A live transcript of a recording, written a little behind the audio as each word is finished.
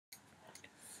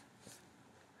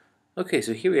Okay,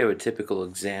 so here we have a typical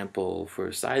example for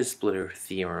a side splitter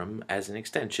theorem as an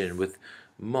extension with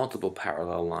multiple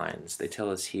parallel lines. They tell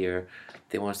us here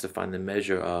they want us to find the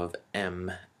measure of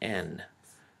mn,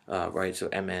 right? So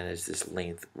mn is this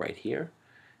length right here.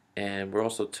 And we're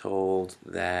also told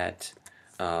that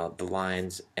the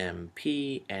lines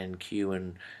MP, NQ,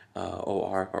 and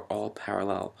OR are all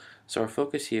parallel. So our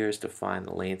focus here is to find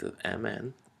the length of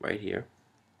mn right here.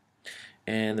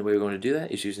 And the way we're going to do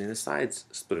that is using the side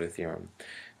splitter theorem.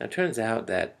 Now it turns out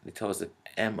that they tell us that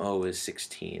MO is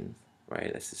 16,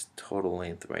 right? That's this total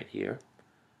length right here.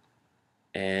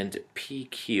 And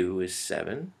PQ is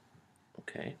 7,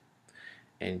 okay?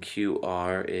 And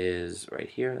QR is right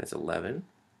here, that's 11,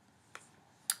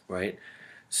 right?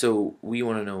 So we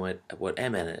want to know what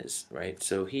MN is, right?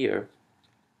 So here,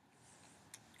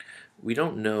 we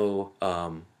don't know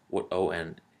what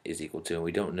ON is equal to, and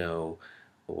we don't know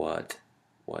what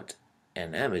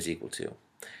NM is equal to.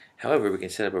 However, we can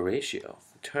set up a ratio.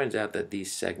 It turns out that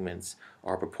these segments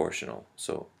are proportional.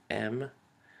 So MN,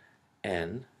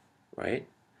 right,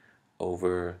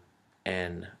 over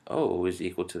NO is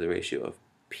equal to the ratio of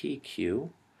PQ,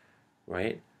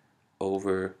 right,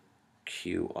 over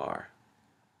QR.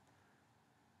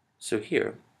 So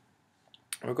here,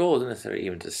 our goal isn't necessarily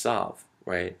even to solve,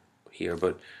 right, here,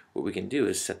 but what we can do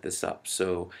is set this up.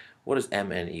 So what does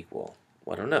MN equal?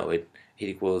 Well, I don't know. It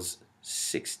equals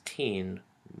 16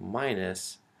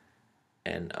 minus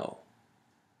NO,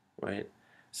 right?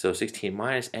 So 16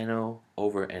 minus NO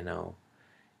over NO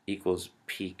equals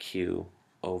PQ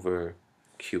over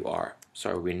QR.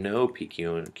 Sorry, we know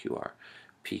PQ and QR.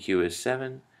 PQ is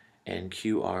 7 and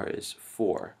QR is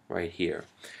 4 right here.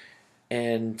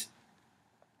 And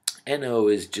NO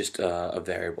is just a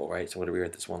variable, right? So I'm going to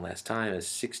rewrite this one last time as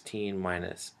 16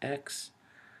 minus X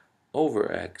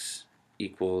over X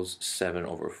equals 7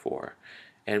 over 4.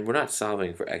 And we're not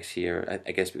solving for x here,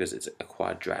 I guess because it's a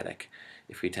quadratic.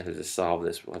 If we attempted to solve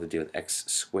this, we'll have to deal with x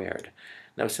squared.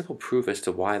 Now a simple proof as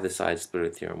to why the side splitter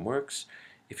theorem works,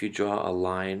 if you draw a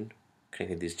line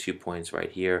connecting these 2 points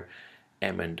right here,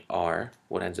 M and R,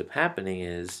 what ends up happening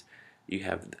is you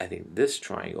have, I think, this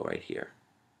triangle right here,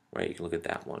 right? You can look at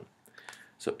that one.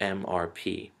 So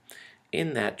MRP.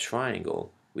 In that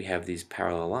triangle, we have these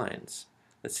parallel lines.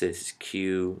 Let's say this is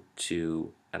Q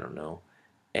to, I don't know,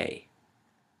 A.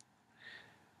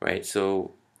 Right,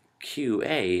 so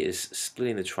QA is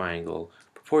splitting the triangle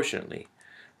proportionately.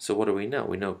 So what do we know?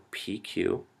 We know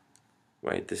PQ,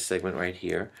 right, this segment right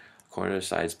here, according to the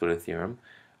side splitter theorem,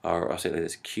 or I'll say it like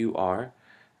this, QR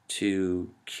to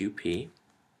QP.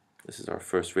 This is our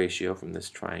first ratio from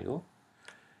this triangle.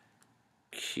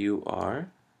 QR,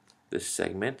 this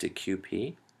segment to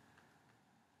QP,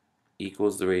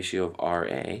 equals the ratio of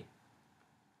RA,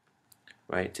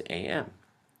 right, to AM.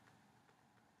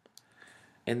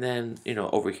 And then,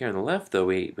 over here on the left, though,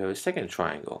 we have a second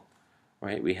triangle,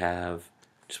 right? We have,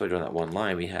 just by drawing that one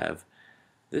line, we have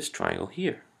this triangle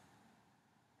here.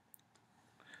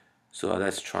 So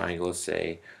that's triangle, let's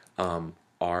say, ROM.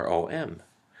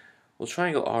 Well,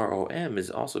 triangle ROM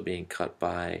is also being cut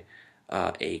by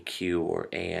AQ or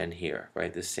AN here,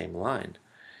 right? This same line.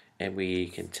 And we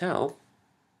can tell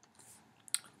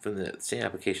from the same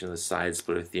application of the side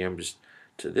splitter theorem just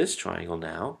to this triangle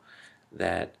now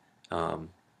that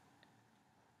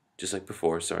just like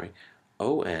before, sorry,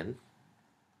 ON,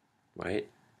 right,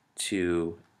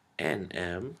 to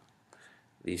NM,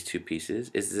 these two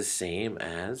pieces, is the same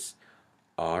as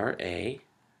RA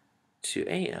to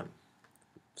AM.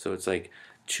 So it's like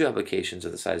two applications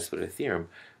of the side splitter theorem.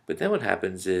 But then what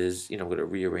happens is, I'm going to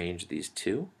rearrange these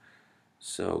two.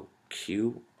 So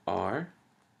QR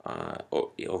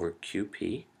over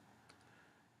QP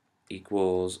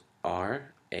equals RA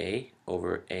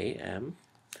over AM.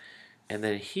 And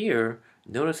then here,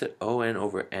 notice that ON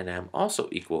over NM also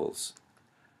equals,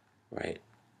 right,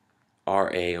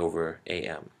 RA over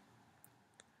AM.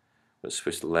 Let's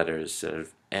switch the letters instead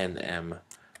of NM.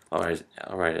 I'll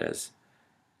write it as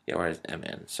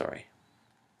MN, sorry.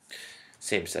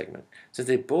 Same segment. Since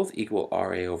they both equal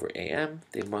RA over AM,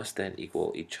 they must then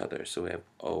equal each other. So we have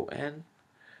ON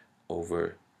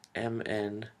over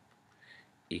MN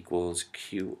equals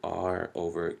QR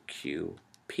over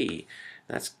QP.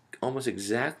 That's almost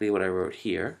exactly what I wrote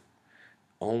here,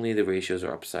 only the ratios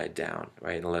are upside down,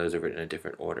 right? And the letters are written in a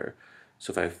different order.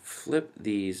 So if I flip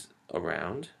these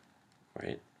around,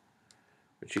 right,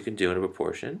 which you can do in a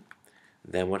proportion,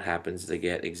 then what happens is I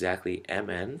get exactly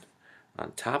MN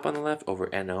on top on the left over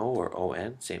NO or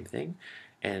ON, same thing,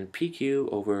 and PQ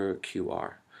over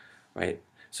QR, right?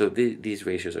 So these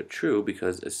ratios are true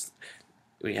because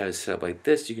when you have it set up like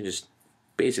this, you can just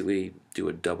basically do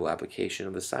a double application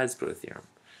of the side splitter theorem.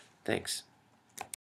 Thanks.